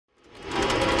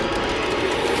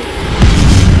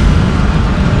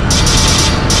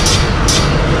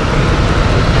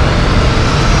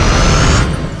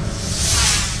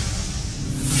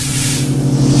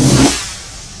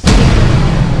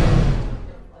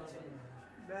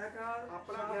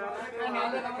अपना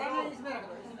ख्याल रखो। इसमें रख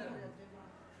दो, इसमें रख दो।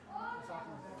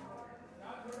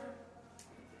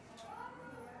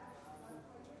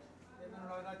 ये मैंने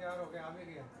लगा तैयार हो गया, आ भी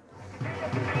गया।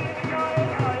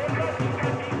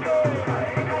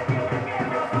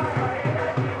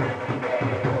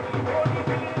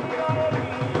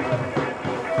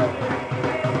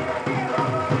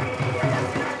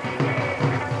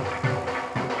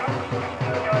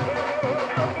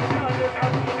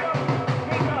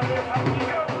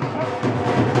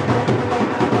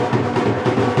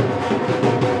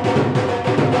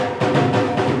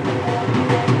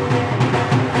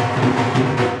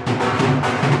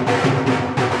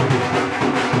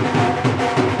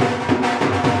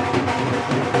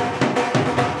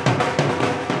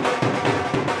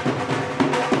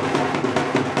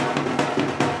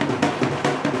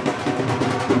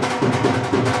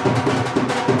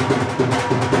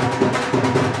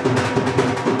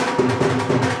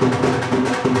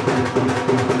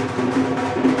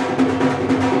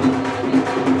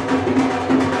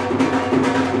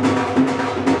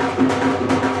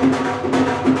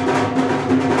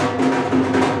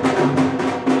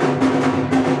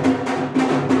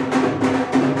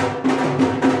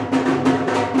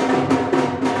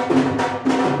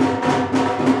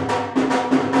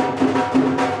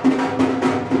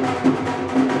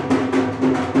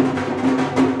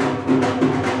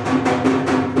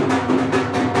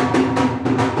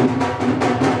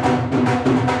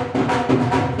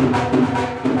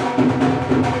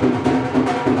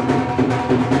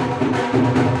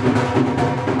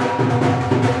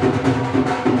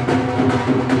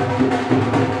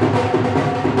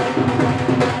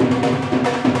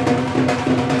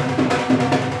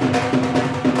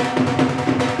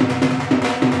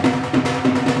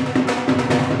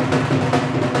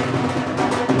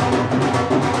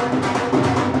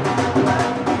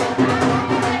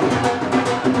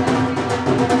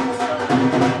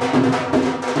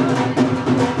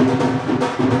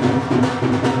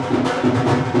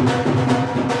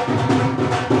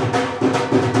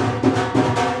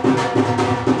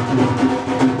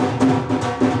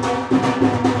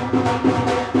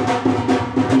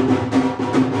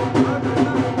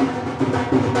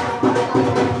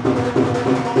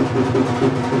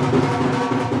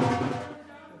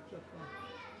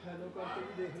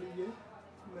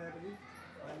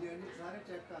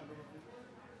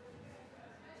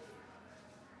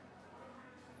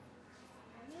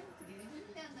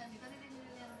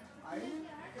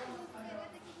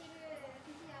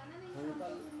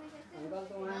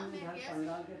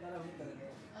 पंडाल की तरफ ही चले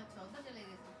गए। अच्छा उधर चले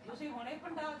गए ਤੁਸੀਂ ਹੁਣੇ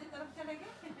पंडाल की तरफ चले गए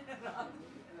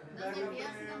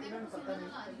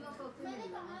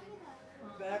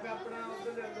बैग अपना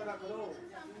उधर के अंदर रख दो।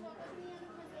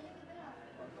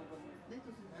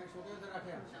 छोटे उधर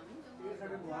रखे ये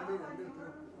सारे गुआंढी रहंदे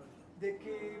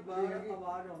देखी बाहर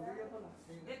आवाज आउंदी है भला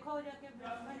देखो जाके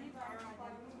Brahma ji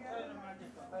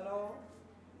hello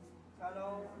hello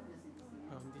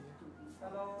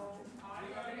hello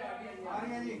आ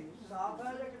रही है जी साफ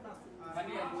है या कितना हां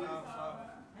जी साफ साफ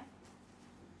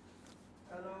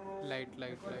हेलो लाइट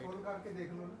लाइट लाइट खोल करके देख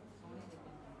लो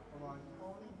आवाज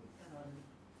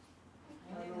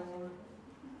हेलो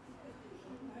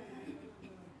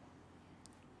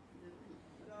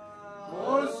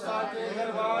बोल साचे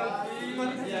दरबार की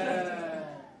जय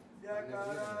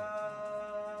जयकारा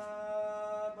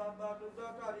बाबा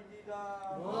दुधाधारी जी दा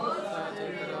बोल साचे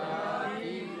दरबार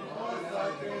की बोल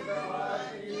साचे दरबार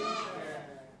की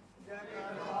जय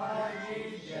जयकारा की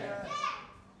जय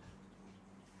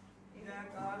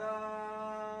जयकारा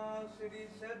श्री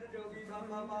सिद्ध जोगी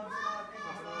बाबा बालनाथ जी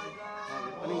महाराज दा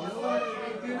बोल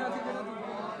साचे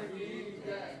दरबार की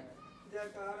जय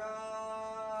जयकारा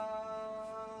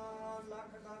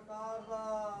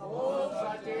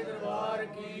साचे दरबार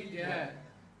की जय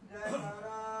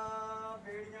जयकारा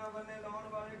बेड़ियां बने लाने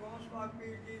वाले गौस पाक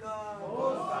पीर जी दा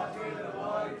साचे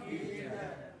दरबार की जय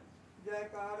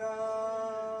जयकारा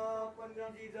पंजा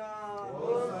जी दा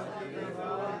साचे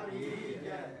दरबार की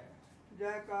जय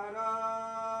जयकारा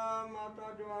माता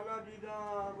ज्वाला जी दा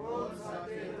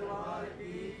साचे दरबार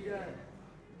की जय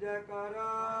जयकारा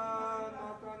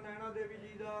माता नैना देवी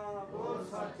जी दा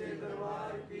साचे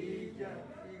दरबार की जय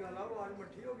की गल आवाज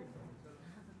मट्ठी हो गई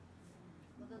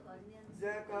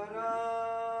जयकारा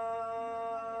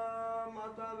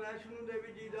माता वैष्णो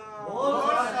देवी जी दा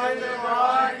साचे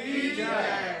दरबार की जय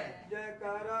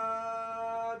जयकारा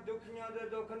दुखियां दे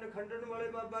दुख नखंडन वाले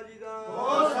बाबा जी दा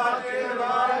साचे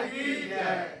दरबार की जय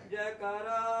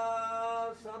जयकारा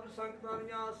सब संगतां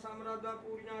दियां समराधां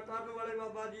पूरीਆਂ ਕਰਨ वाले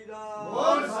बाबा जी दा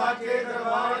साचे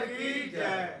दरबार की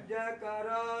जय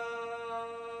जयकारा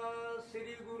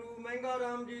श्री गुरु ਮਹਿੰਗਾ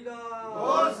ਰਾਮ ਜੀ ਦਾ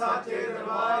ਬੋਲ ਸਾਚੇ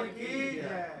ਦਰਬਾਰ ਕੀ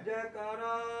ਜੈ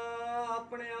ਜੈਕਾਰਾ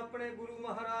ਆਪਣੇ ਆਪਣੇ ਗੁਰੂ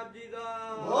ਮਹਾਰਾਜ ਜੀ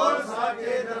ਦਾ ਬੋਲ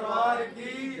ਸਾਚੇ ਦਰਬਾਰ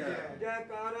ਕੀ ਜੈ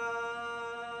ਜੈਕਾਰਾ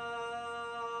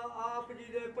ਆਪ ਜੀ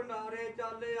ਦੇ ਭੰਡਾਰੇ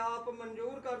ਚਾਲੇ ਆਪ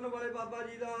ਮਨਜ਼ੂਰ ਕਰਨ ਵਾਲੇ ਬਾਬਾ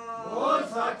ਜੀ ਦਾ ਬੋਲ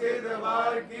ਸਾਚੇ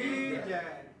ਦਰਬਾਰ ਕੀ ਜੈ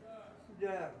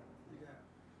ਜੈ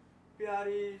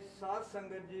ਪਿਆਰੀ ਸਾਧ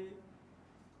ਸੰਗਤ ਜੀ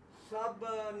ਸਭ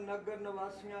ਨਗਰ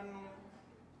ਨਿਵਾਸੀਆਂ ਨੂੰ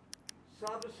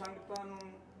ਸਭ ਸੰਗਤਾਂ ਨੂੰ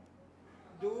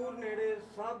ਦੂਰ ਨੇੜੇ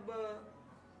ਸਭ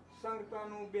ਸੰਗਤਾਂ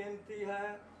ਨੂੰ ਬੇਨਤੀ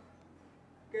ਹੈ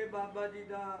ਕਿ ਬਾਬਾ ਜੀ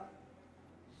ਦਾ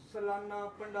ਸਾਲਾਨਾ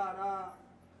ਭੰਡਾਰਾ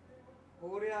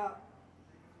ਹੋ ਰਿਹਾ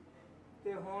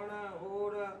ਤੇ ਹੁਣ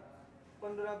ਹੋਰ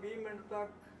 15-20 ਮਿੰਟ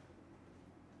ਤੱਕ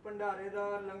ਭੰਡਾਰੇ ਦਾ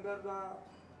ਲੰਗਰ ਦਾ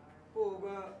ਭੋਗ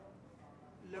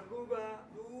ਲੱਗੂਗਾ।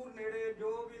 ਦੂਰ ਨੇੜੇ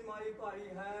ਜੋ ਵੀ ਮਾਈ ਭਾਈ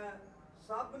ਹੈ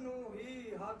ਸਭ ਨੂੰ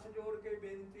ਹੀ ਹੱਥ ਜੋੜ ਕੇ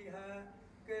ਬੇਨਤੀ ਹੈ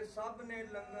ਕਿ ਸਭ ਨੇ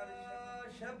ਲੰਗਰ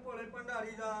ਸ਼ਹਿਬ ਭੋਲੇ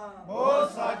ਭੰਡਾਰੀ ਦਾ ਬੋਲ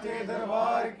ਸਾਚੇ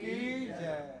ਦਰਬਾਰ ਕੀ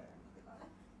ਜੈ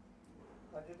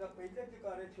ਅਜੇ ਤਾਂ ਪਹਿਲੇ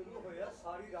ਜਕਾਰੇ ਸ਼ੁਰੂ ਹੋਏ ਆ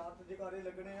ਸਾਰੀ ਰਾਤ ਜਕਾਰੇ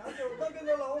ਲੱਗਣੇ ਆ ਤੇ ਉਦਾਂ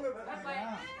ਕਿਦੋਂ ਲਾਓਗੇ ਫਿਰ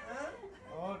ਹੈਂ?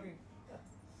 ਹੋਰ ਕੀ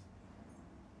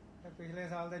ਪਿਛਲੇ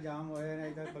ਸਾਲ ਤੇ ਜਾਮ ਹੋਏ ਨੇ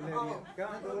ਇੱਧਰ ਖੁੱਲੇ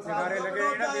ਕਿਉਂ? ਜਗਾਰੇ ਲੱਗੇ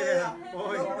ਇਹਨਾਂ ਦੇ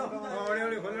ਉਹ ਹੌਲੀ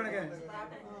ਹੌਲੀ ਖੁੱਲਣਗੇ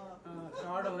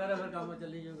ਸਟਾਰਟ ਹੋ ਗਿਆ ਤਾਂ ਫਿਰ ਕੰਮ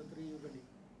ਚੱਲੀ ਜਾਊਗਾ ਉਤਰੀ ਜਾਊ ਗੱਡੀ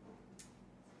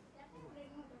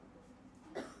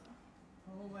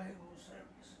ਓ ਵਾਹਿਗੁਰੂ ਸਾਹਿਬ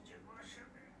ਸੱਚੇ ਪਾਤਸ਼ਾਹ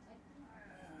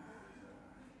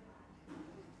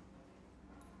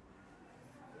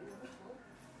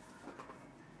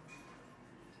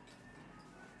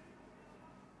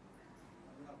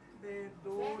ਤੇ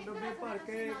 2 ਡੱਬੇ ਭਰ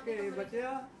ਕੇ ਘੇ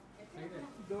ਬਚਿਆ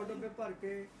 2 ਡੱਬੇ ਭਰ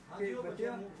ਕੇ ਘੇ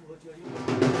ਬਚਿਆ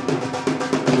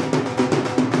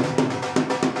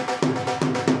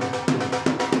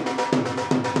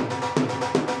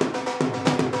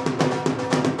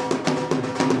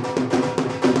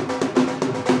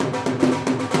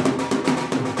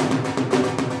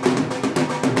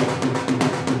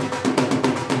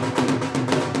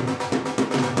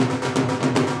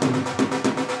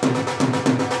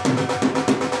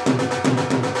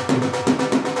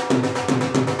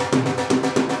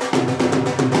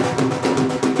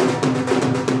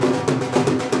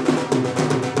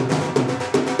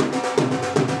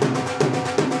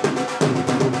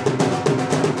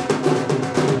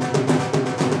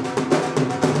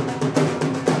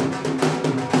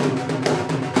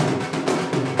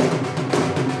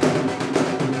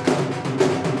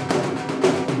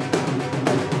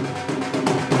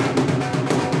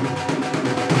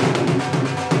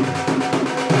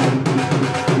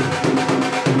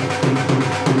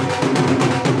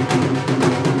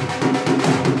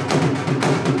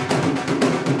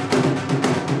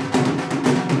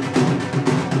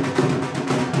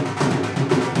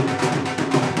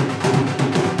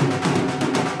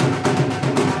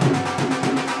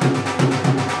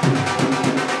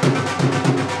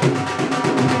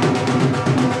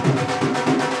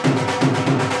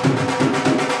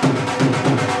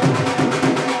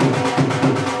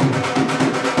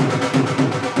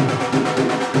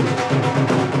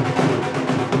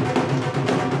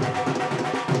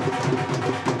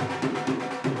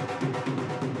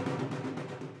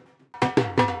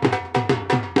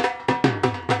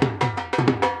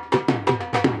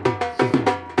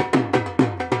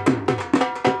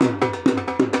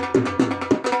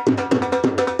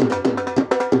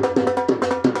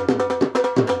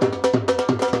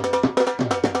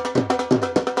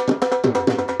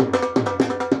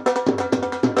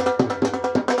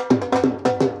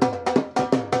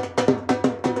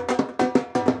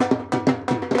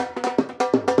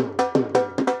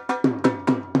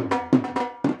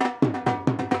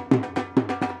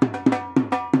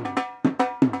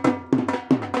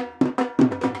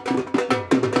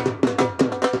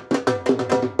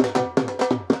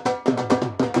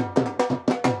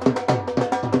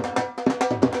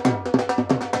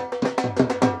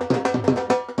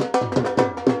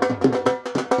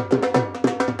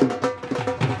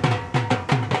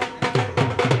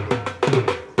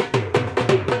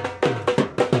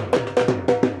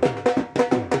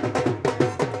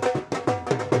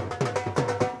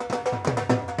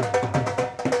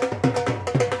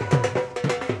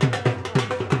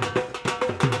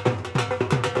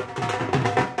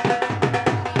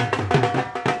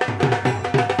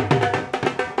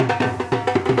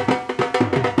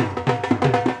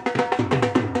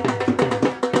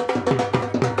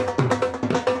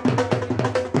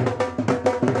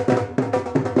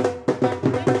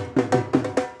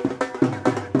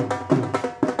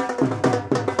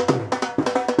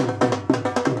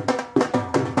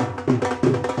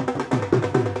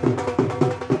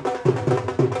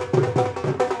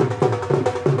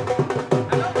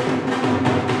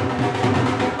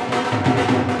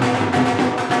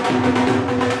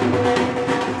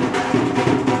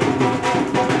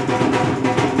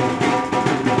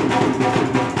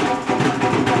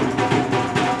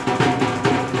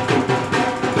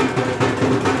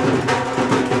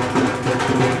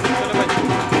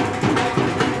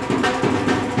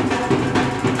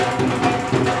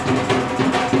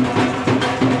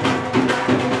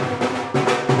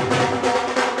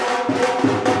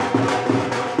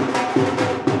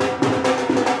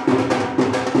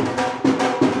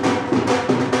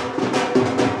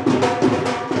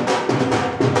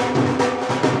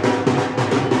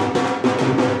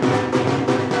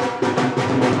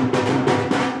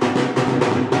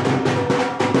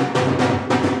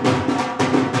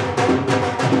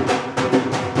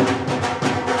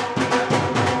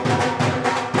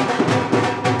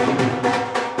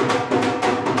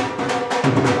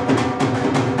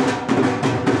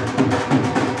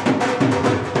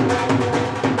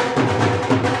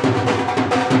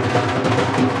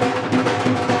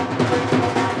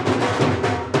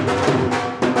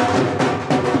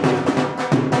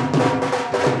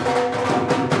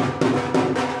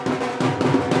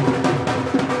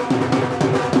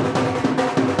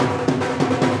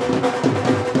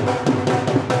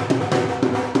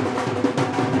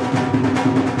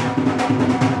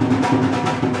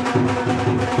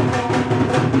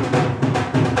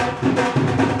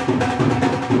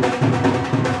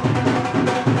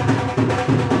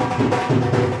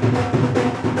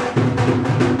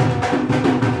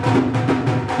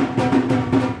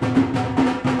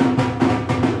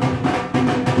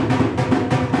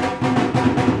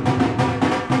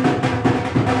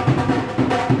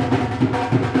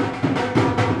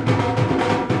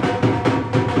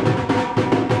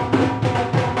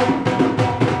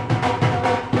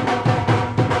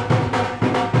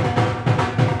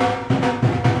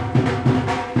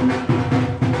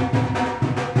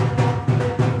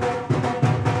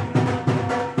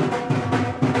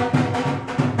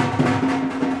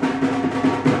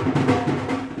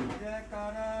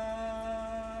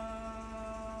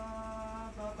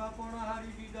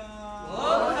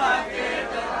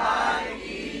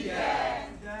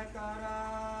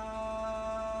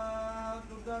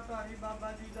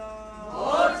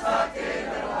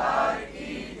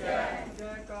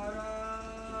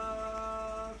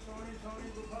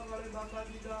बाबा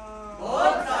जी दा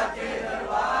बोल साचे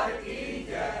दरबार की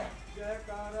जय।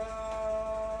 जयकारा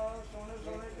सोने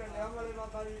सोने झंडिया वाले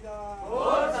बाबा जी दा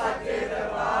बोल साचे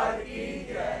दरबार की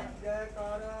जय।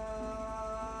 जयकारा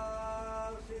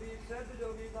श्री सिद्ध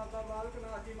जोगी बाबा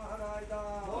बालकनाथ जी महाराज दा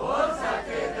बोल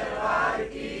साचे दरबार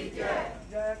की जय।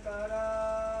 जयकारा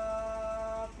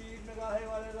पीर नगाहे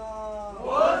वाले दा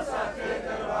बोल साचे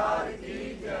दरबार की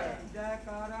जय।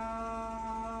 जयकारा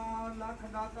लख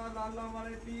दाता लाला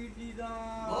वाले पीर जी दा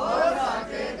बोल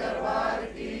साचे दरबार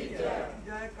की जय।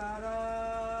 जयकारा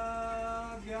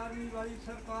 11वीं वाली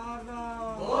सरकार दा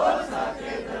बोल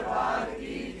साचे दरबार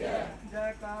की जय।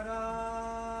 जयकारा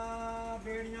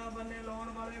बेड़ियां बन्ने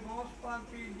लाने वाले गौस पाक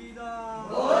पीर जी दा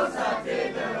बोल साचे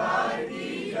दरबार की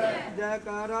जय।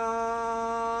 जयकारा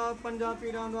पंजा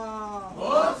पीरां दा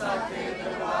बोल साचे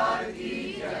दरबार की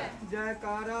जय।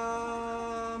 जयकारा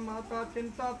माता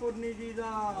चिंतापुरनी जी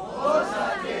दा बोल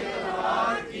साचे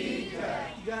दरबार की जय।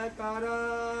 जयकारा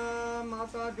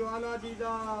माता ज्वाला जी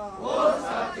दा बोल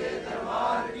साचे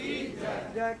दरबार की जय।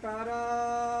 जयकारा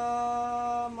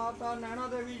माता नैना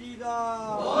देवी जी दा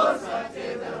बोल साचे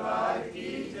दरबार की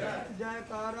जय।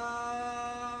 जयकारा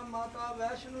माता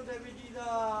वैष्णो देवी जी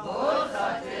दा बोल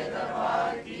साचे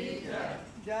दरबार की जय।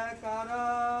 जयकारा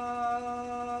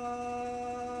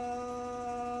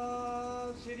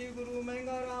श्री गुरु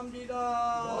महंगा राम जी दा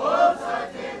बोल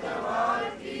साचे दरबार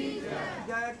की जय।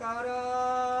 जयकारा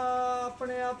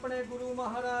अपने अपने गुरु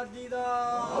महाराज जी दा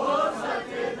बोल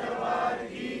साचे दरबार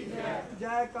की जय।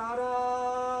 जयकारा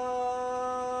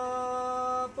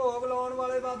भोग लाने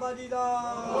वाले बाबा जी दा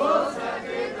बोल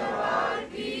साचे दरबार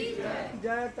की जय।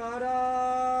 जयकारा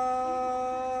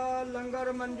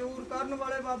लंगर मंजूर करने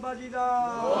वाले बाबा जी दा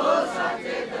बोल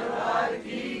साचे दरबार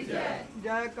की जय।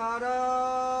 जयकारा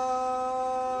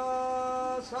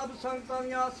सब संगतां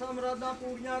दी आसां मुरादां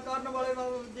पूरियां करने वाले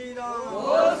बाबा जी दा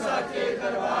बोल साचे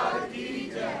दरबार की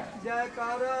जय।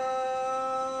 जयकारा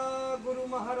गुरु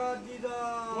महाराज जी दा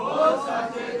बोल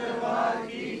साचे दरबार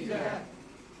की जय।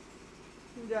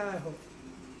 जय हो।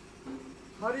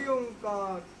 हरि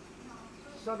ओंकार।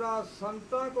 सदा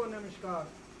संतां को नमस्कार।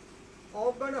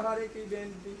 औगण हारे की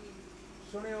बेनती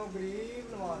सुनियो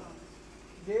गरीब नवाज।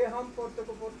 जे हम पुत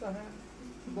को पुत हैं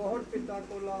बहुत पिता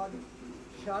को लाज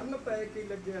शरण पै की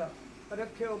लग्या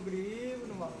रखियो गरीब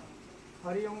नवाज।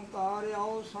 हरि ओंकार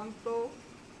आओ संतो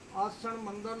आसन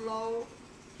मंदिर लाओ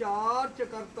चार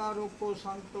चकरता रोको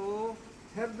संतो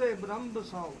हिरदे ब्रह्म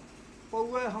बसाओ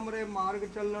पौए हमरे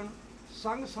मार्ग चलन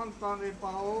संग संतां दे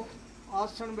पाओ।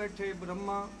 आसन बैठे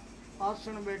ब्रह्मा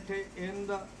आसन बैठे इंद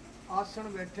आसन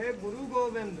बैठे गुरु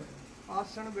गोविंद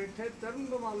आसन बैठे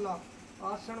तिरंगवाला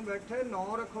आसन बैठे नौ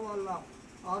रखवाला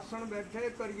आसन बैठे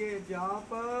करिए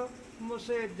जाप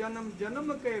मुसे जन्म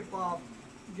जन्म के पाप।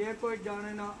 जे कोई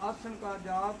जाने ना आसन का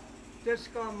जाप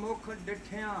तिसका मुख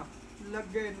डिठिया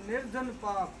लगे निर्धन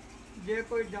पाप। जे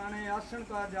कोई जाने आसन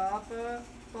का जाप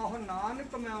तोह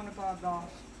नानक मैं उनका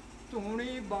दास।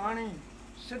 धूणी बाणी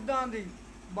सिद्धां दी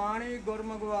बाणी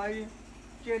गुरमगवाई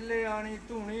चेले आनी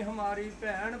धूणी हमारी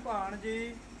भैन भाण जी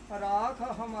राख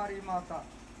हमारी माता।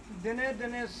 दिने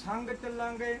दिने संग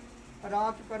चलांगे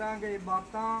रात करांगे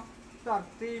बातां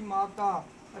धरती माता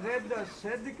रिद्ध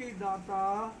सिद्ध की दाता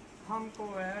हमको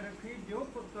है रखी जो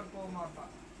पुत्र को माता।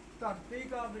 धरती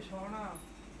का बिछौना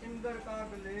इंद्र का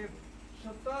गलेप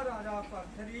सुता राजा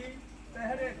पत्थरी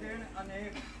पहरे दिन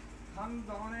अनेक। खन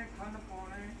दौने खन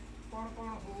पौने कौन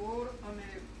कौन होर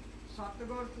अनेक।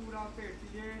 सतगुर पूरा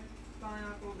भेटिए ताया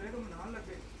को विघ्न ना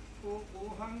लगे। तो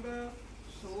ओहंग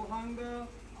सोहंग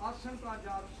आसन का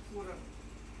जाप पूरन।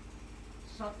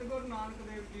 सतगुर नानक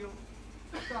देव जीओ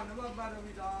धन बाबा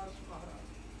रविदास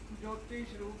महाराज ज्योति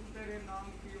स्वरूप तेरे नाम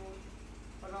की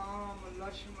ओर राम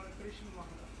लक्ष्मण कृष्ण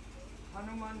महाराज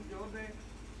हनुमान जोधे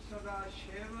सदा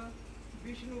शिव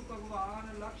विष्णु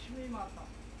भगवान लक्ष्मी माता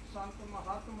संत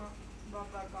महात्मा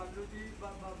बाबा कालू जी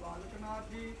बाबा बालकनाथ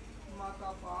जी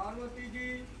माता पार्वती जी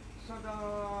सदा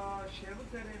शिव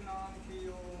तेरे नाम की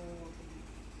ओर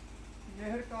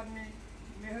मेहर करनी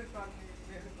मेहर करनी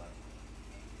मेहर करनी।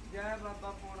 जय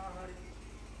बाबा पौना हरि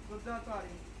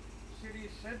बुद्धाधारी श्री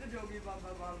सिद्ध जोगी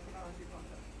बाबा बालकनाथ जी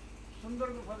महाराज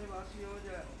सुंदर गुफा के वासी हो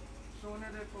जाए। सोने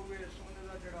दे पौवे सोने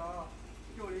का जड़ा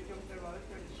झोली चमके वाले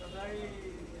तेरी सदाई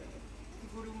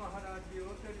गुरु महाराज जी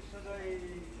हो तेरी सदाई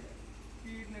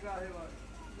पीर निगाहे वाले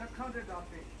लखा के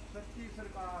दाते सच्ची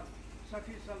सरकार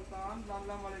सखी सुल्तान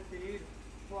लाला वाले पीर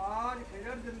ख्वाज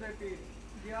खिजर जिंदे पीर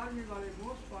 11वीं वाले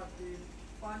गोस पाक पीर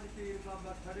पंज पीर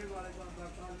बाबा थरे वाले बाबा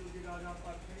कालू जी राजा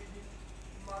पाखरी जी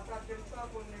माता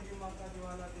चिंतापुरनी जी माता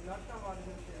ज्वाला जी लाटा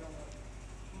वाले शेरा वाले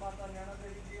माता नैना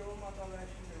देवी जी हो माता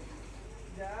वैष्णो देवी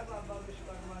जय बाबा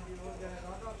विश्वकर्मा जी हो जय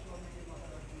राधा स्वामी जी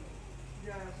महाराज जी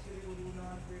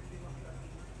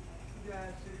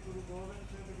गुरु गोबिंद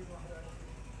सिंह जी महाराज जी,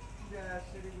 जय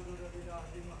श्री गुरु रविदास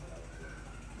जी महाराज जी,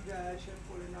 जय शिव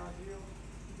भोलेनाथ जी,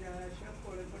 जय शिव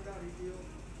भोले भंडारी जी,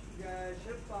 जय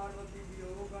शिव पार्वती जी,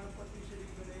 गणपति श्री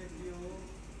गणेश जी,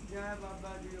 जय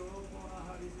बाबा जी, पौना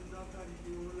हरि दुधाधारी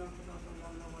जी, लखना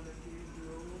सलाना वाले पीर जी,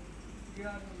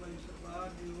 ज्ञान वाली सरदार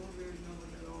जी, बेड़ियां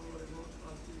वाले लाने वाले बहुत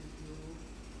पासी जी,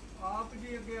 आप जी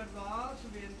अगे अरदास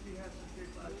बेनती है सच्चे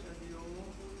पातशाह जी,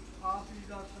 आप जी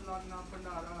का सालाना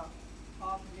भंडारा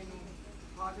आप जी नूं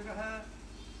हाजिर है,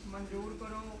 मंजूर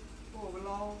करो, भोग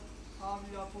लाओ। आप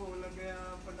जी का भोग लगे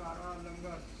भंडारा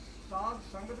लंगर साध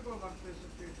संगत को वरते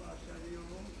सच्चे पातशाह जी,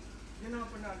 जिन्होंने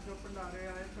भंडारे चो भंडारे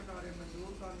आए भंडारे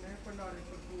मंजूर करने, भंडारे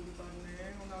भरपूर करने,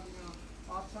 उन्होंने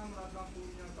आसा मुरादा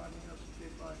पूरियां करनियां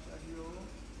सच्चे पातशाह जी,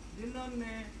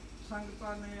 जिन्होंने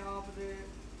संगतां ने आप दे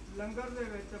लंगर दे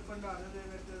विच भंडारे दे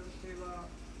विच सेवा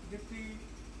दिती,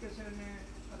 किसी ने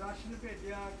राशन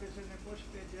भेजा, किसी ने कुछ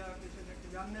भेजा, किसी ने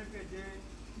खजाने भेजे,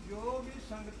 जो भी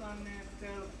संगतां ने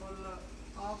तिल फुल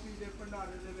आप ही दे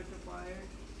भंडारे दे विच पाए,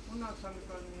 उन्हां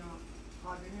संगतां दीआं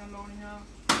हाज़रियां लाउणियां,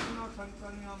 उन्हां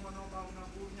संगतां दीआं मनोकामना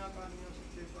पूरियां करनियां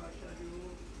सच्चे पातशाह जी,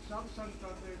 सब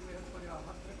संगतां ते मेहर भरिया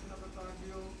हथ रखना बता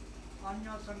दिओ,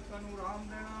 आईयां संगतां नूं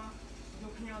आराम देना,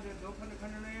 दुखियां दे दुख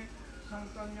निखंडने,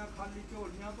 संगतां दीआं खाली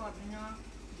झोलियां भरनियां,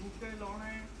 बूटे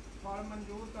लाने, फल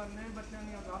मंजूर करने, बच्चों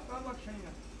दीआं दातां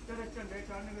बख्शणियां, तेरे झंडे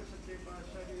चढ़नगे सच्चे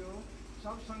पातशाह जी,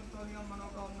 सब संगतां दीआं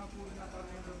मनोकामना पूरियां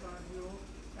करनियां बता दिओ।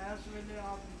 इस वेले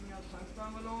आप जी दीआं संगतां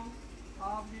वालों,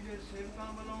 आप जी दे सेवकां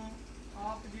वालों,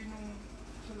 आप जी नूं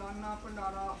सालाना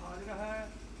भंडारा हाजिर है,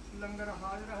 लंगर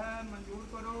हाजिर है, मंजूर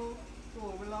करो,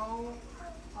 भोग लाओ।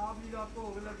 आप जी का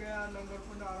भोग लगे लंगर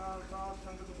भंडारा साध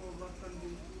संगत को वरतन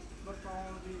की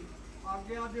वरताउण की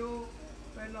आग्या दो,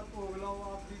 पहला भोग लाओ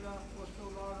आप जी का, उस तो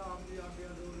बाद आप जी आग्या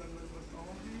दो लंगर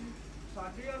वरताउण की।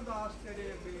 साडी अरदास तेरे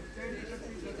अगे, तेरी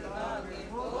सच्ची सरकार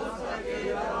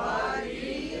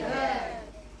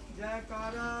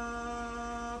जयकारा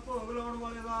भोग लाउण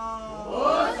वाले दा,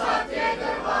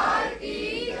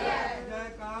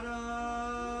 जयकारा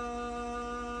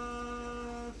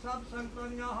सब संगतां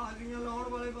दीआं हाज़रियां लाउण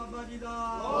वाले बाबा जी दा,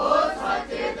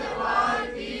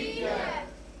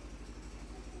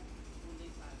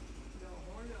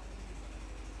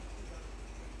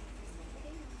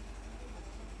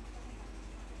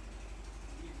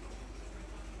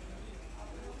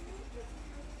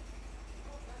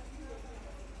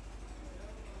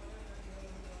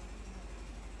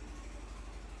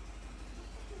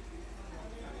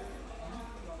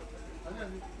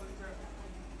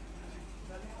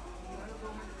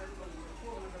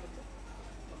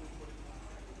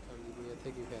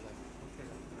 ਇੱਥੇ ਕੀ ਫਾਇਦਾ,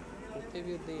 ਉੱਥੇ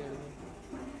ਵੀ ਉੱਦਾਂ ਹੀ ਆਣੀ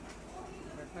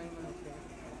ਬੈਠਾ ਹੀ ਮੈਂ ਉੱਥੇ।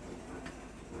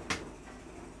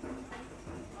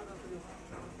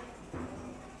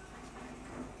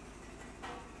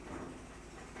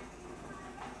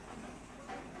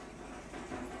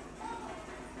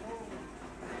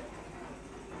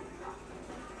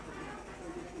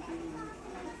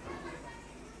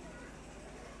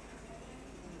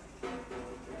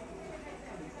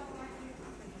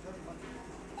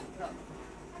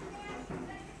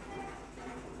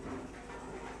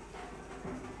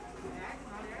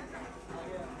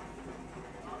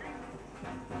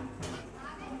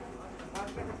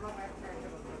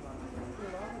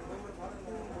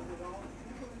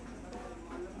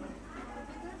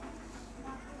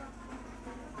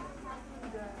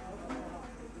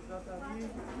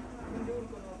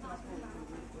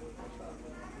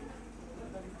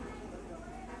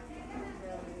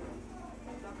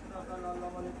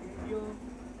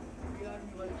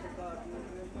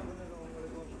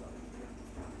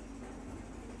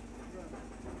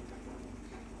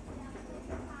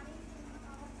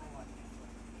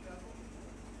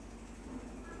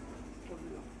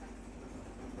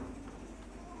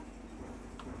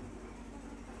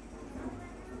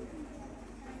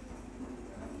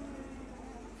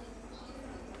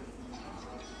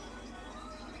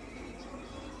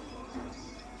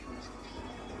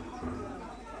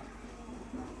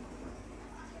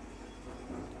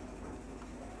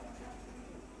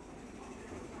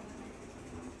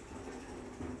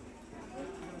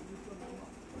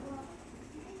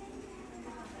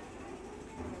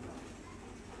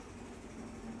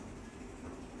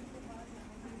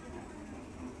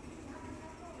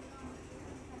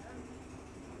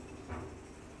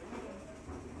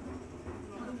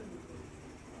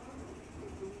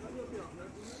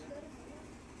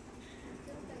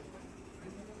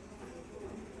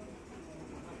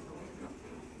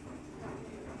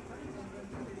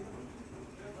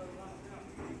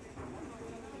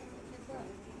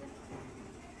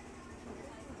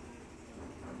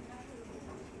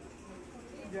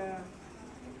 जय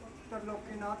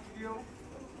त्रिलोकीनाथ जियो,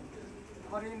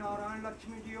 हरि नारायण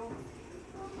लक्ष्मी जियो,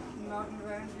 नर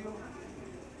नारायण जियो,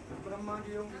 ब्रह्मा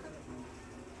जियो,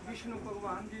 विष्णु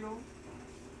भगवान जियो,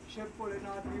 शिव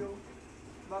भोलेनाथ जियो,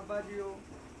 बाबा जियो,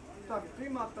 धरती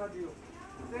माता जियो,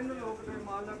 तीन लोक के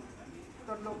मालक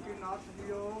त्रिलोकीनाथ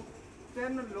जियो,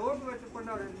 तीन लोक विच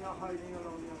भंडारे दीआं हाजरियां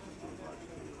लाउणियां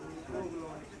भोग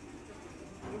लाउणे।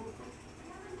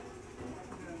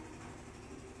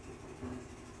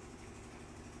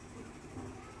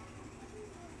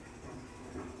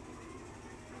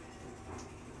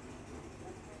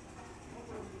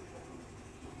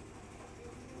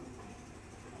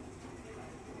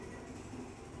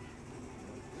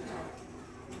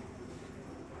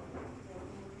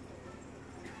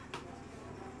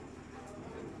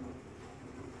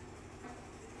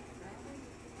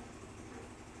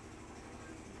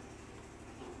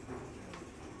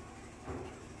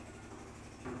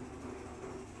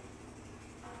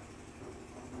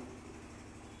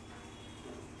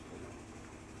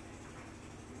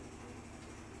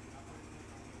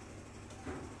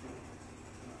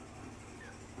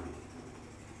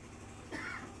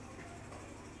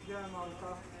 जय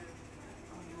माता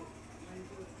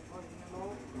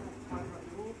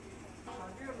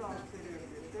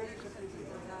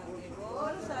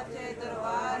बोल सच्चे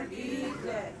दरबार की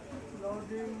जय।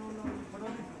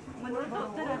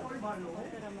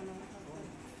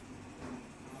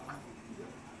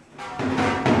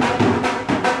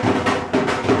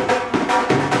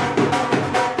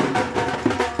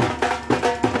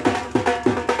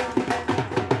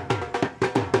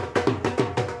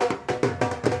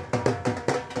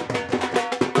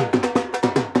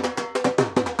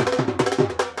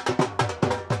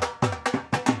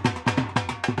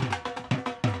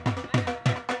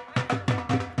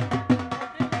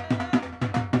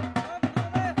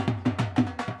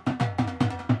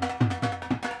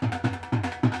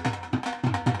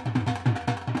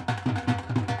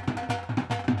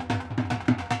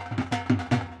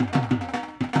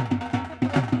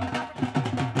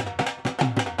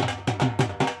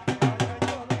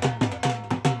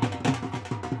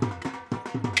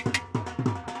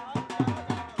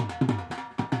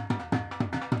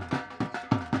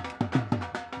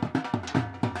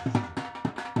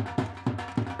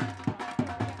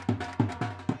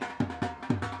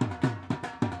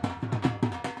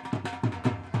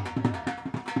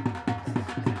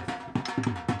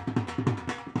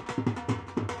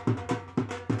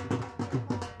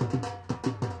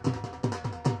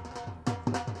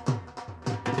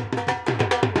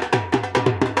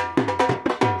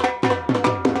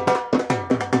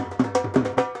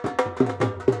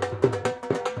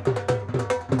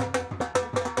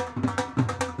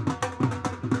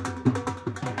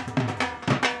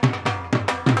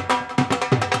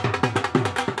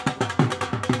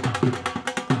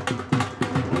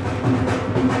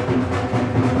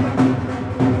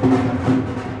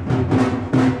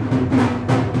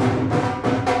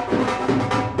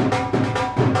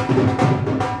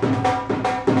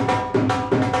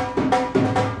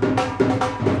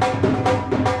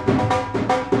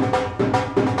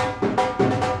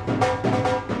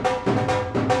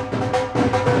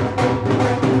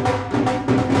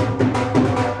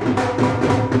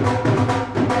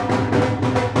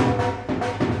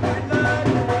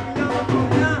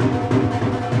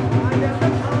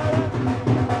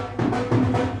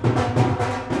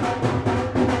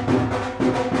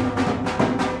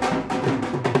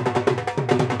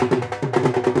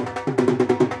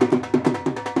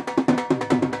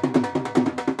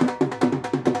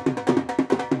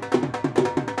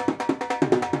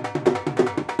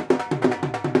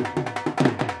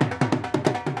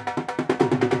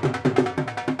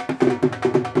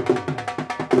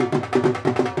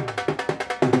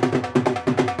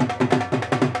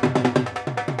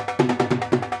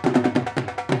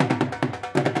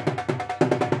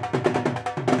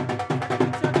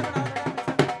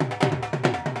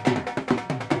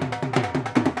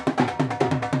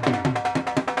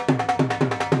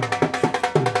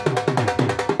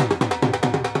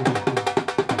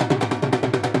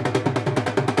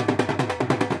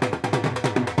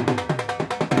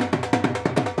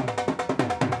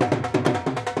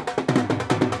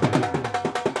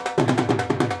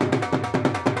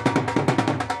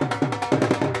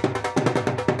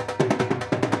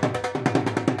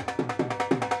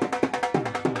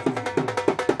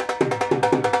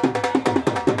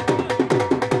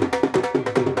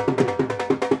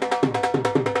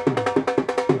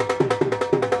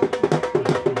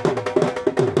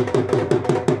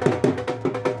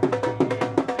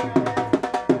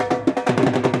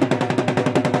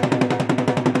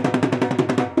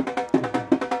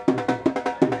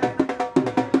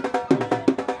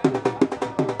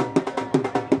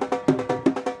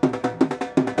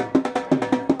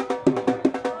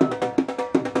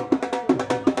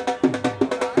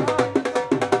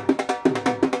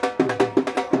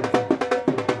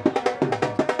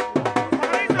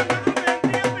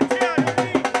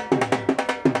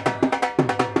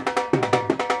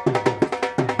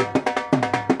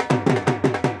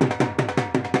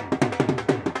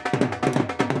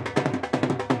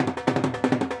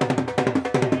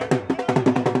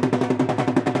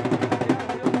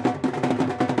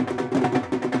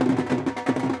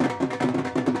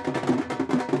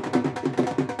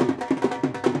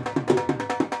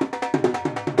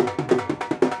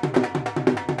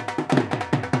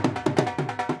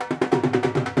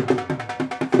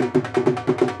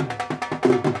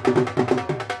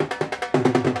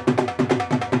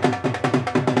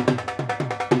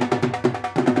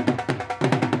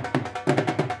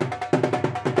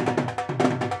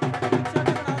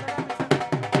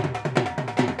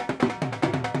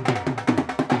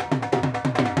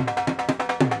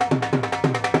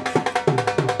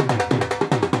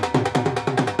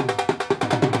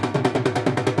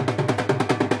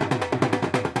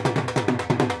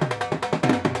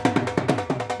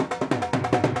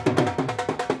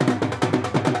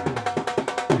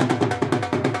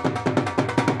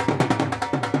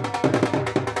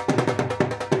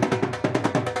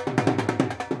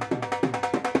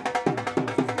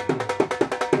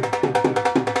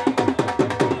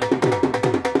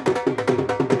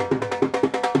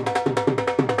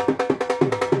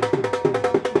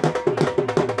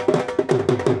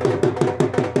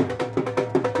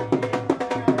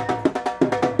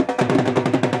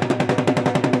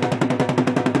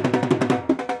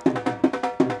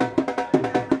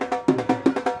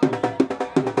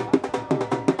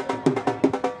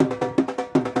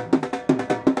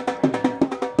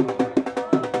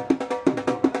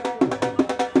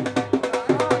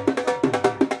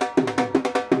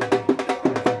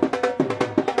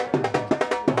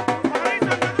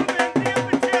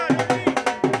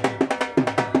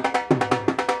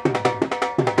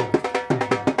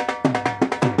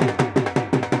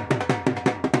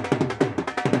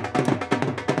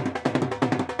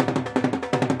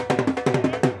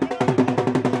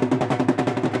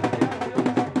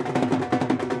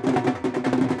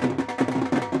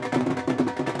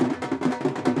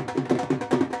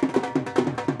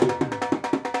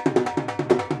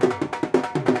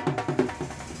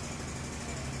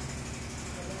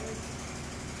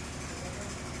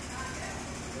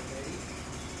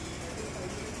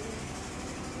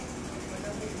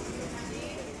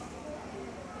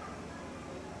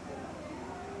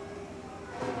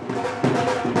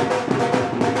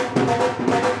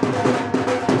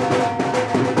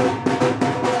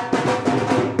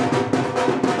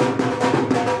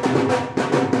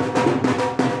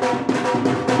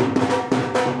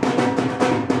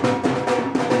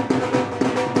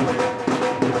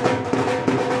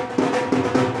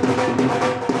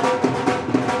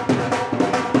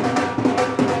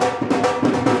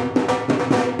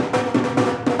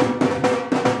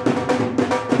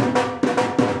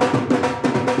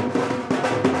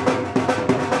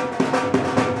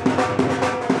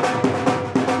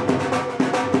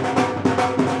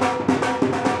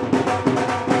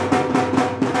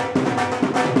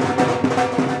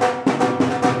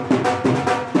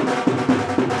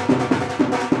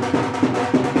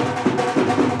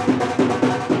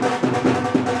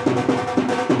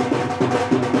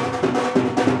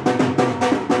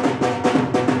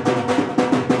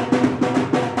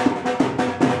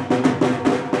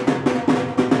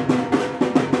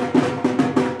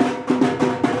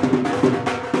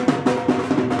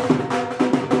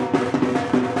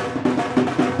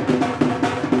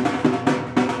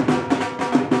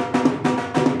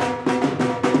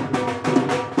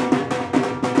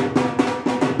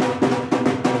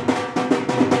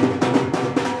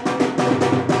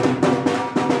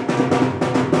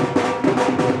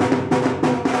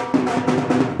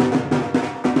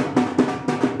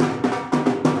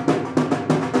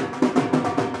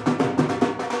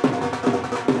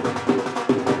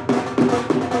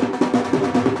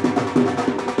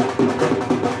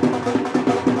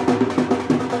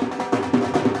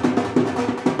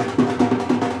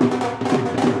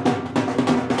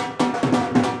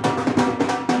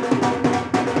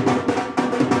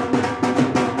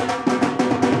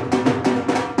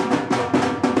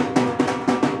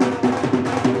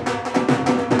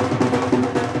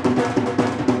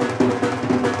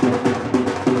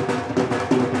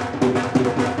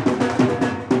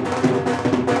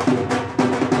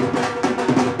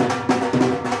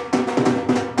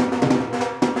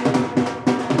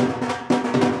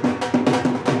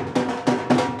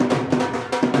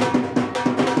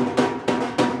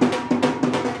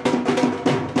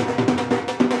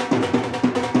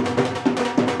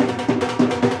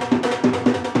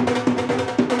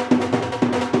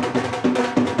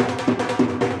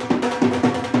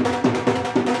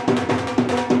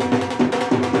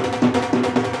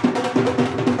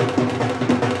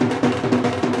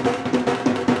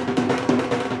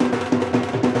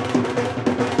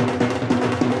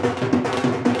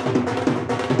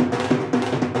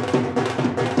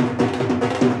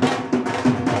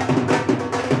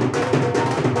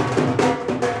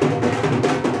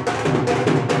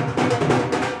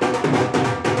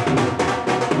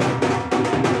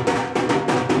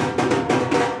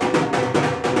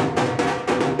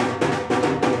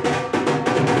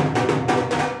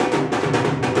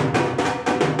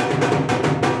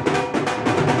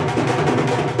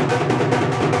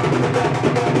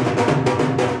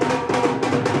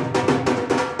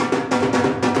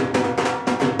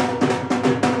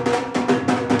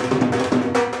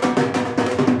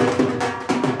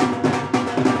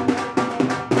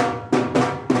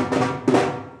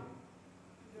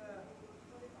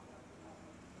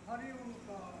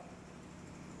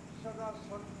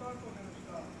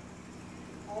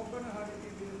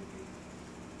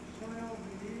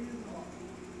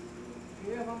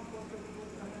 हम पुत्र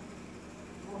हैं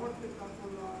बहुत पिता को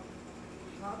लाल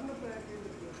शरण पै के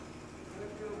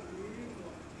रखो वीर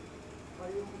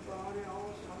भाई ओंकार आओ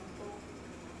संतो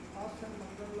आसन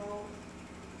मंगल लाओ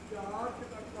चार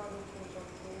करता रखो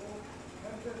सबको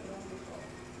ऐसे रंग पाओ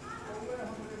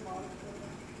हमारे मालिक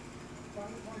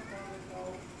तन मन पावे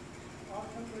पाओ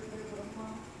आसन बैठे ब्रह्मा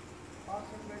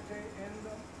आसन बैठे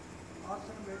इंद्र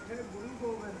आसन बैठे गुरु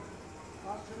गोविंद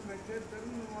आसन बैठे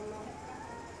धर्म वाला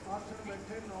आसन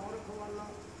बैठे नौरख वाला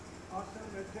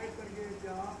आसन बैठे करिए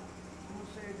जा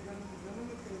मुझसे जन्म जन्म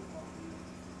के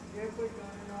ये कोई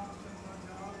जाने ना आसन का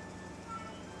जाप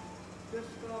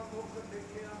जिसका मुख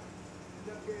देखिया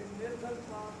जगे निर्धल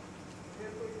था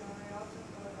ये कोई जाने आसन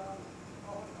का जाप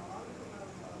और नानक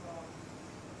का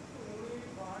पूरी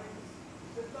बाणी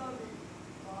सिद्धा दी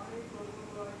बाणी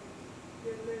गुरु आई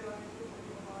केले आई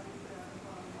तुम्हारी हमारी बयान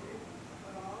पानी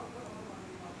रात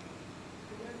हमारी माता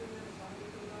जिन्हें जिन्हें संग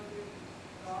चलांगे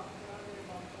रात चलांगे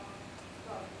माता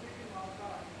धरती की माता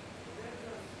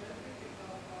जैसा सिद्ध की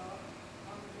माता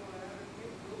हम जो है कि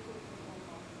दुख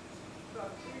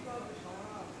धरती का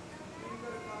बिछौना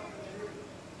इंद्र का विषय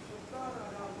सुता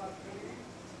राजा पत्री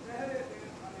पहले दिन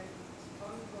खाने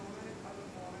सन दोने खल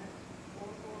पाने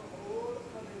उनको और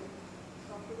खले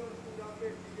सतगुर पूजा के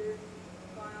दिए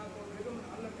काया को विघ्न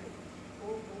न लगे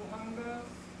ओ मोहंग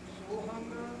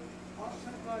सोहंग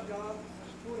आसन का जाप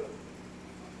सुर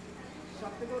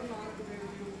सतगुर नानक देव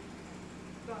जी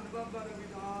धन बाबा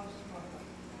रविदास महाराज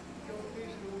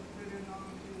 34 श्लोक तेरे नाम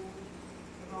की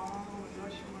राम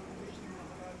लक्ष्मण विष्णु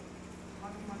महाराज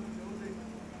हनुमान जोधे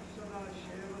सदा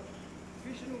शिव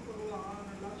विष्णु भगवान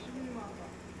लक्ष्मी माता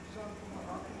संत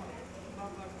महात्मा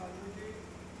बाबा कालू जी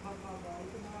बाबा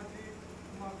बालकनाथ जी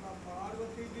माता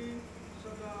पार्वती जी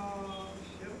सदा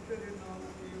शिव तेरे नाम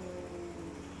की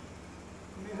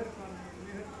मेहरबानी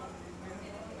मेहरबानी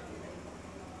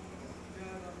मेहरबानी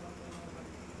जय राम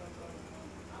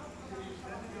श्री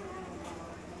सैन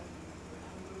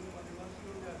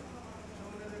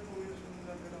सोने दे कोई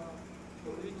सुंदर जड़ा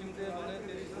थोड़ी चिमटे वाले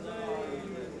तेरी सजाई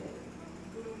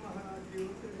गुरु महाराज जी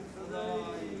तेरी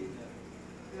सजाई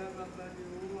जय बाबा जी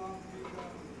वो आप जी का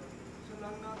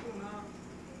सलाना धुना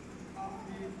आप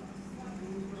जी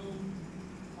मंजूर करो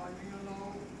आजियाँ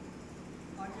लाओ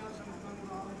आजियाँ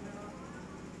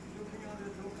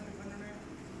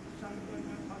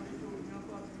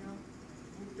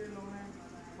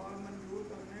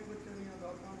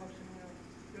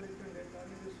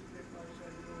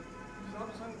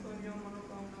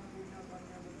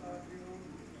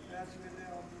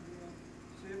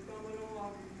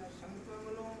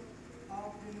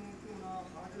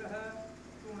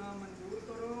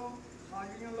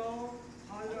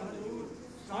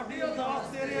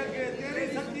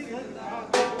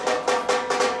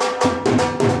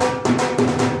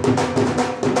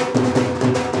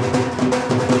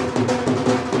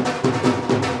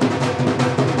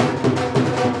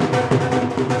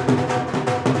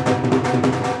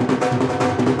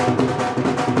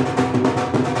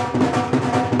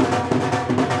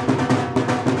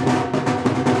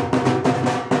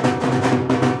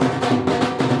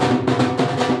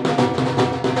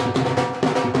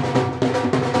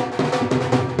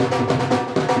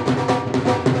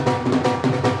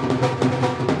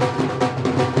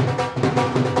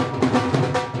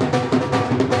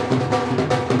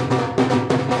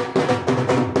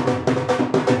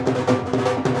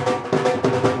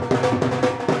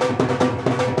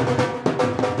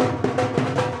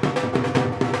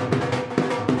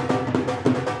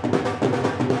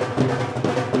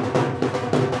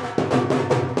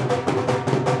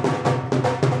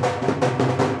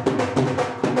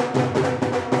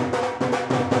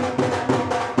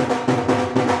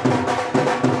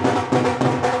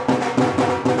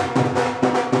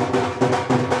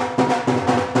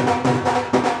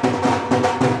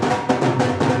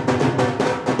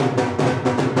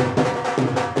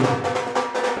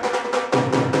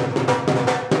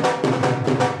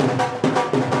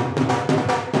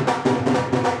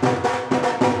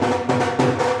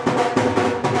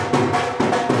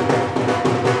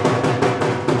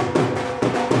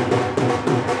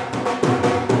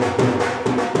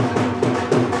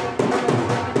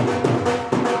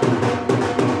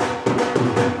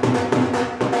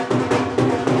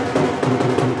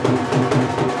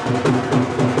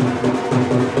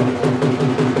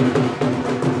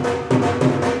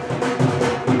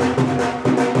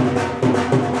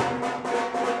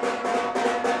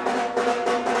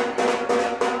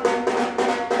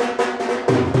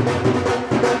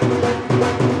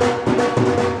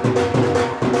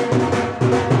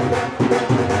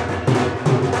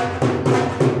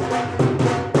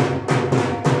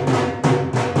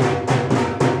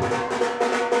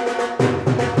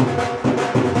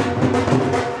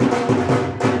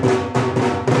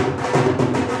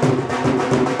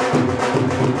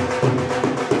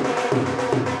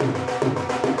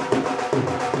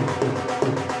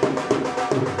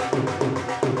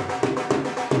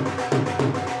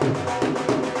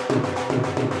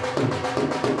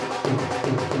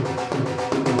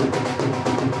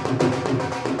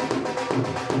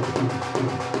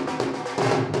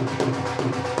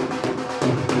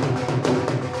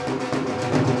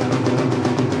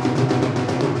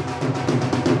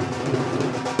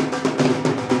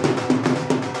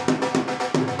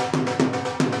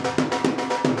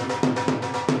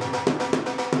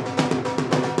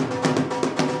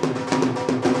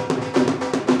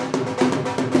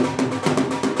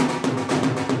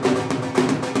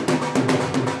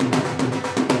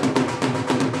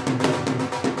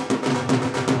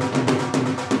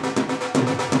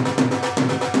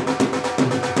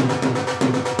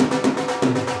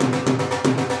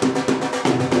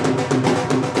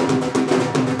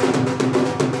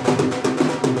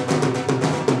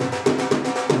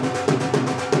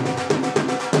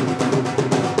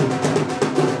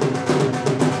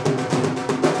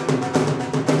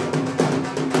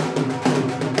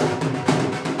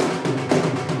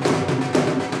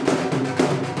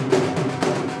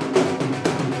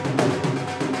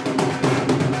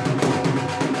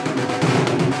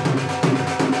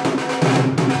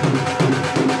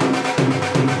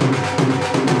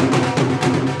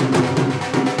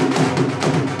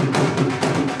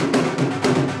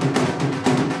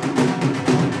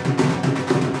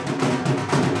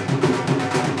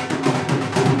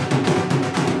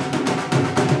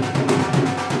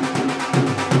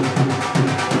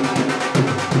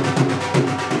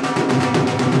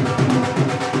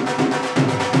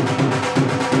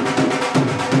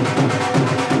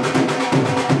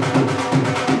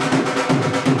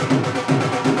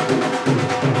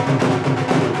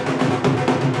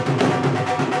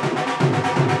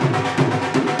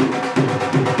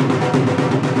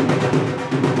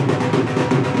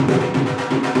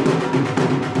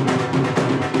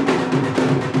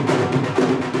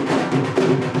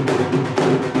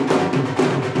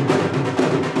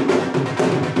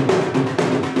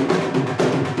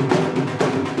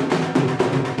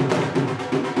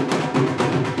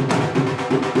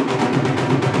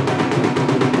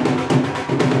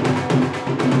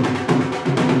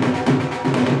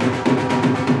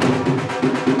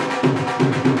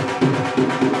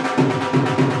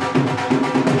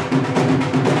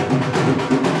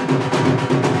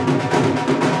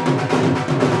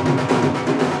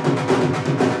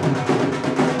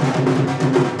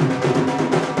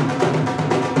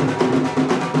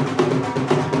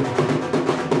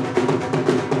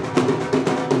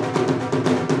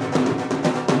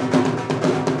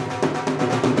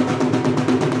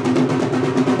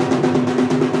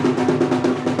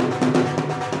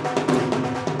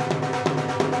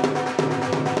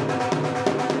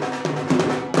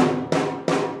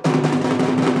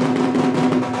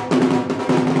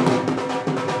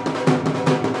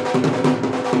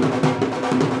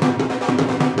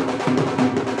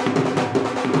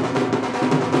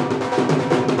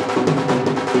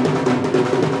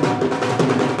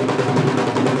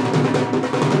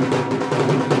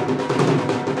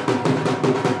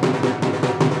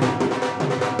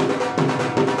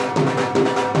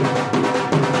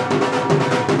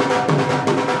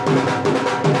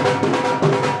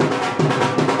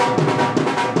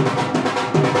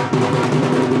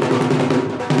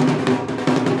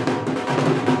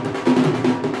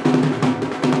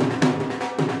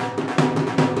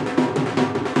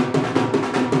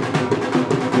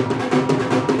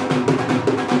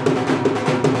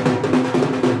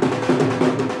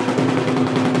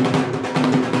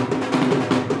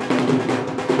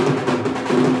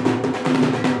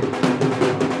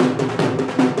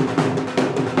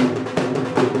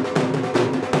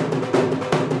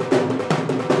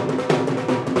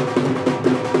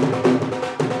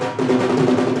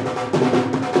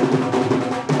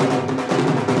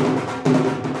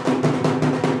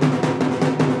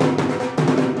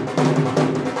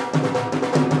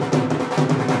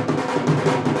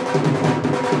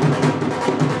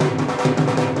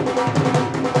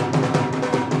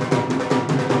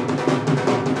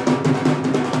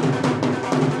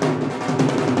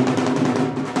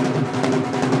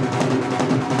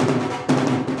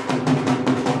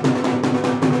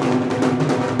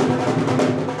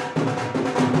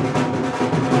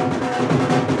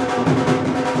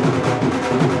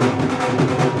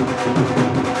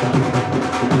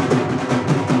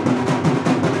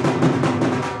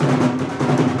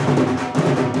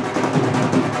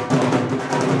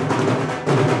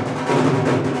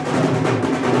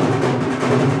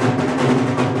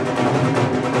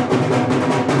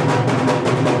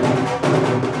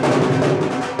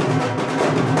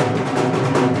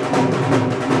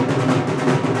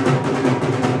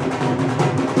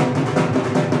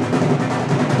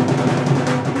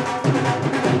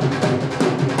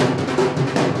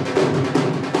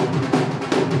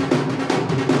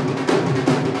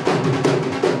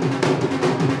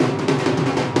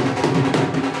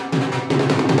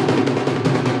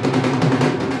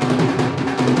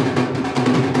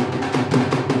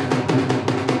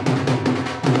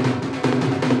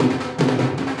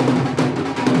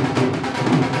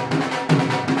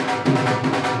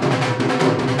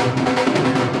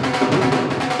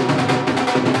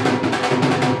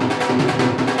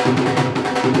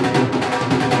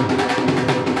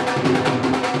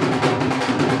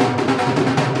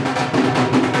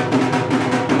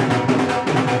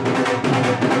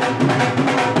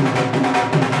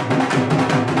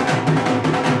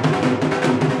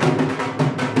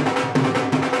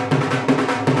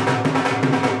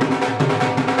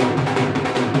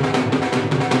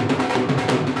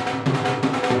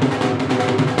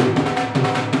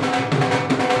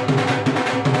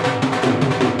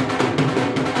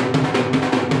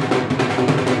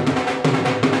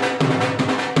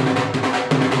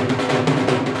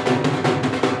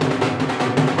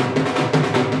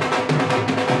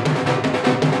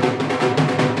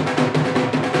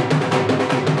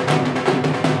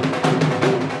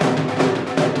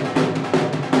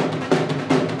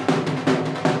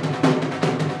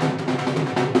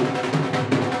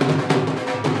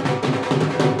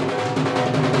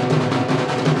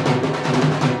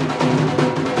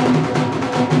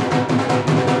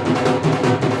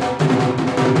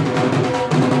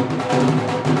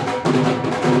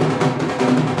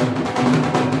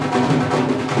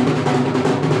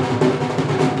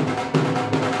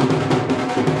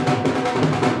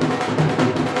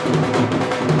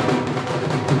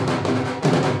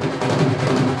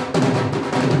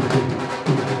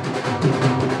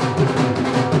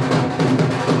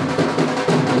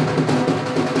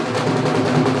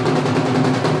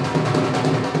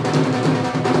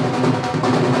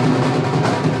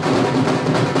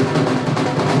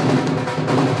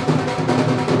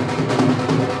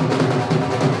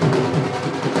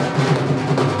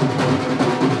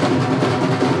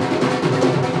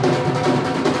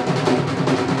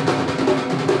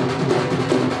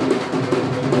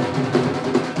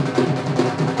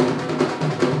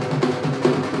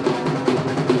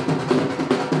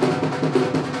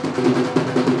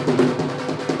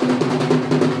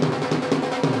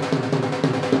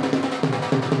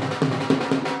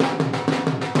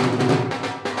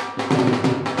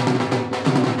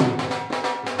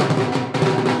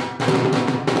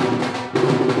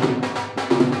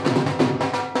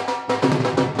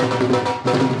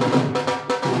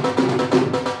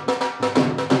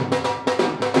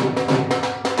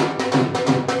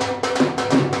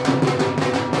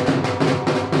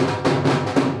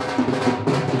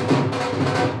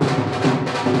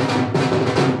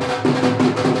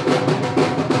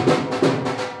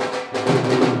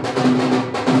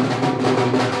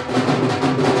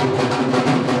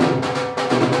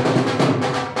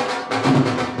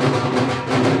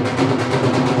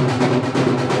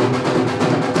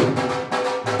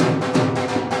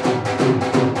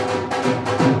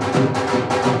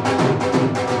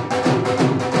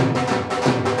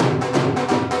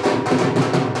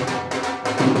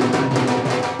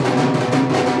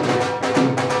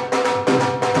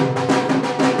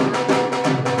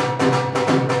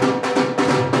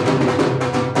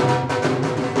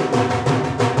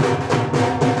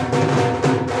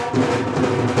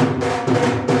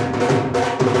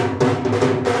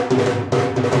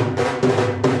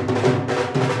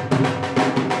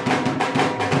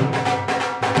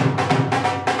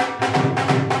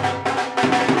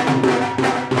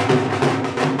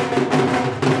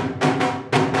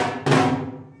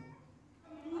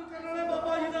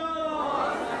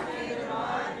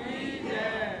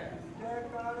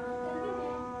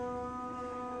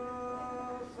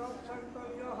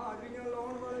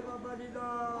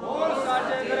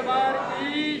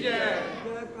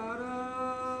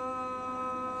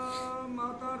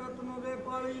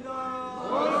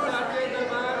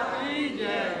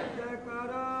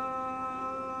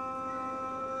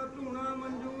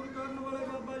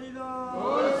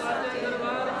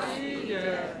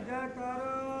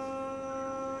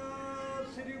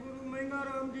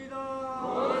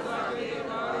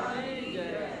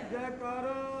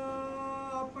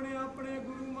अपने अपने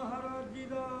गुरु महाराज जी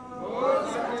का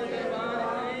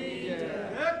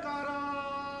जयकारा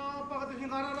भगत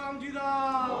सिंगारा राम जी का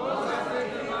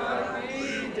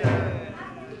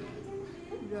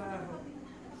जय हो।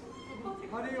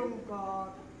 हरि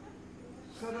ओंकार।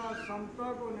 सदा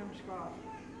समता को नमस्कार।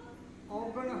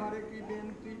 औगण हरे की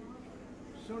बेनती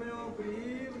सुनियो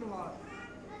गरीब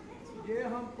नवाज। जे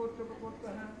हम पुत पुत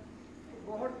हैं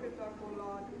बहुत पिता को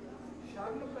लाज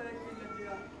शरण पै की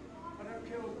लज्जा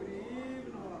रखियो गरीब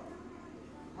नवाज।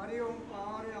 हरि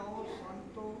ओंकार आओ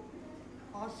संतो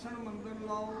आसन मंदिर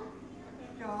लाओ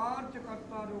चार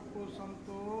चकरता रोको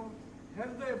संतो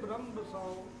हृदय ब्रह्म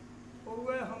बसाओ।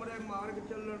 ओए हमरे मार्ग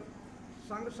चलन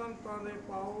संग संतां दे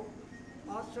पाओ।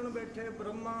 आसन बैठे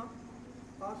ब्रह्मा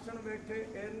आसन बैठे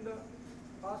इंद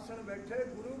आसन बैठे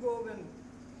गुरु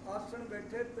गोबिंद आसन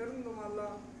बैठे तिरनवाला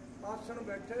आसन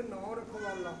बैठे नौ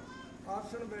रखवाला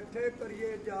आसन बैठे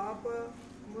करिए जाप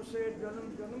मुझसे जन्म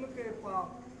जन्म के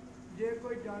पाप। जे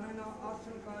कोई जाने ना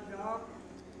आसन का जाप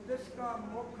जिसका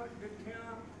मुख डिठिया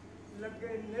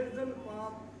लगे निर्जन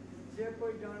पाप। जे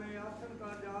कोई जाने आसन का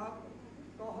जाप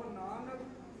कहो नानक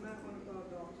मैं उनका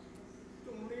दास।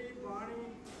 धूनी बाणी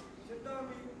सिद्धा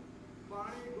भी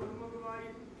बाणी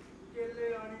गुरमुखवाई केले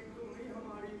आनी धूनी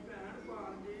हमारी भैन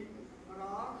भांजी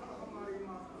राख हमारी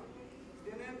माता।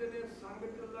 दिने दिने संग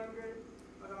चलेंगे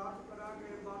रात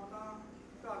करांगे बाता।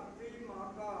 धरती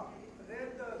माता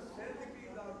रिद्ध सिद्ध की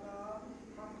दाता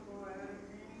हमको है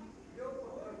रखी जो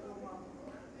पुत्र को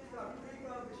माता। धरती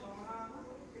का बिछौना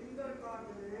इंद्र का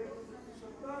जलेब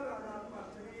सुता राजा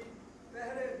पथरी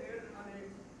पहरे देर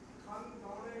अनेक खन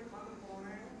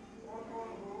पौने और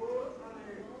होर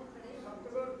अनेक।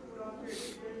 सतगुर पूरा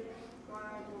भेटिए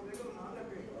काया को दिल ना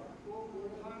लगे वो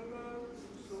गोहंग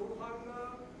सोहंग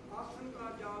आसन का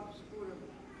जाप स्कूल।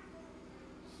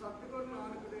 सतगुर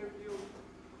नानक देव जी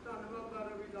धन बाबा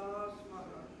रविदास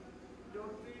महाराज।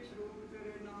 ज्योति स्वरूप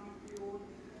तेरे नाम की ओर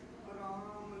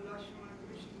राम लक्ष्मण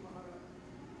कृष्ण महाराज।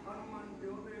 हनुमान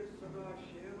ज्योति सदा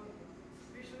शिव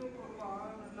विष्णु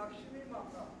भगवान लक्ष्मी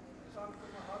माता संत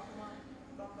महात्मा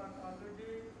बाबा कादर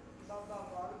जी बाबा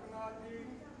बालकनाथ जी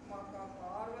माता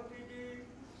पार्वती जी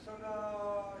सदा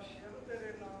शिव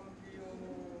तेरे नाम की ओर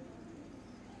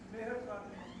मेहर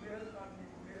करनी मेहर करनी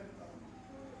मेहर करनी।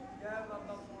 जय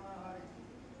बाबा सोना हरि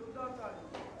दुधा तारी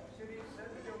श्री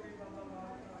सिद्ध योगी बाबा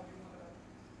बालकनाथ जी महाराज।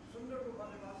 सुंदर गुफा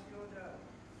निवासी हो जाए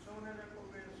सोने के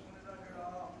कोबे सोने का जड़ा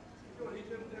ढोली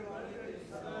चमते वाली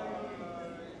सदा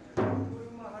गुरु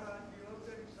महाराज जी हो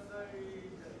तेरी सदा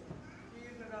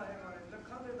कीर नगाहे वाले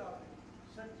लखा दे दाते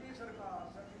सच्ची सरकार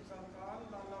सच्ची सरकार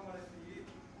लाला वाले पीर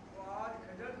आज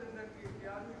खजर जिंदर की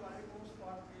 11वीं वाली कोस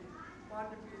पाठ की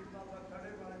 5 पीर बाबा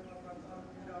खड़े वाले बाबा काल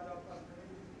की राजा पर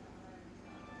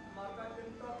माता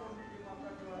चिंता तोड़ी जी माता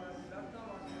ज्वाला जी लड़का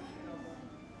वाली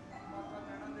माता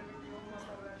नैना देवी जी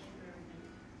माता वैष्णो देवी जी।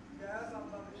 जय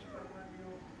बाबा विश्वकर्मा जी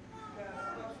हो जय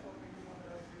राधा स्वामी जी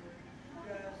महाराज जी हो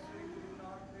जय श्री गुरु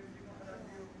नानक देव जी महाराज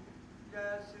जी हो जय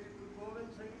श्री गुरु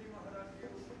गोबिंद सिंह जी महाराज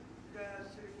जी हो जय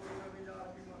श्री गुरु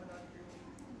रविदास जी महाराज जी हो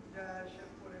जय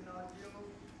शिव भोलेनाथ जी हो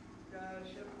जय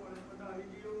शिव भोले पढ़ाई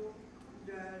जी हो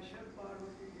जय शिव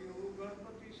पार्वती जी हो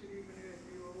गणपति श्री गणेश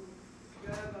जी हो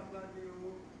जय बाबा जी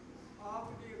हो। आप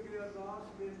जी अगे अरदास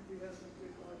बेनती है सच्चे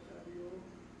पातशाह जी हो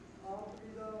आप जी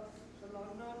का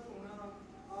सालाना धूना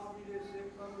आप जी के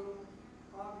सेवकों वालों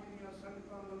आप जी दी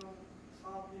संगतां वालों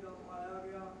आप जी का पाया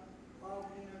गया।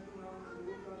 आप जी ने धूना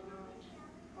मंजूर करना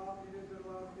आप जी के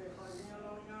दरबार से हाजियाँ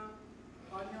लाउनियाँ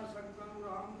आइयां संगतां नूं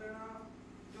आराम देना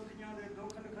दुखियां दे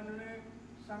दुख निखंडने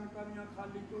संगतां दीयां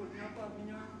खाली झोलियां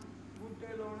भरनियां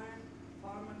बूटे लाने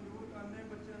फल मंजूर करने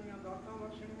बच्चों दीयां दातां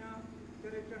बख्शणियां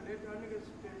तेरे झंडे चढ़नगे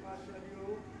सच्चे पातशाह जी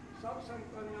हो। सब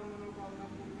संगतां दीयां मनोकामना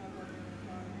पूरीआं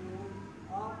करनियां हो।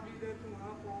 आप जी के धूना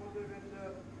पाउण दे विच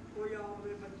कोई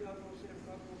आपदे बच्चों को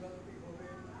सेवकां को गलती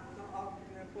होवे तां आप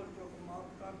जी ने भुल चुक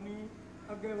माफ करनी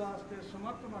अगे वास्ते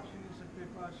समर्थ बख्शनी सच्चे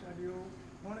पातशाह जी हो।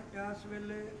 हुण इस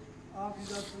वेले आप जी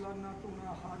का सालाना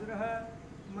धूना हाजिर है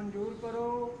मंजूर करो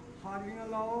हाजिरियां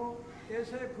लाओ।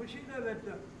 इसे खुशी दे विच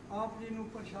आप जी नूं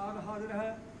प्रसाद हाजिर है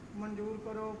मंजूर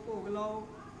करो भोग लाओ।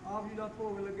 आप जी का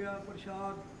भोग लग्या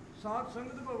प्रसाद साध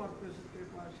संगत को वरते सच्चे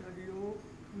पातशाह जी हो।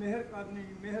 मेहर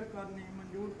करनी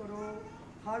मंजूर करो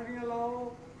हाजिरियां लाओ।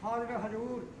 हाजिर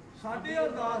हजूर साडी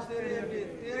अरदास तेरे अगे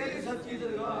तेरी सच्ची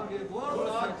दरगाह अगे बोल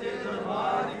सच्चे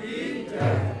दरबार की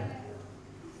जय।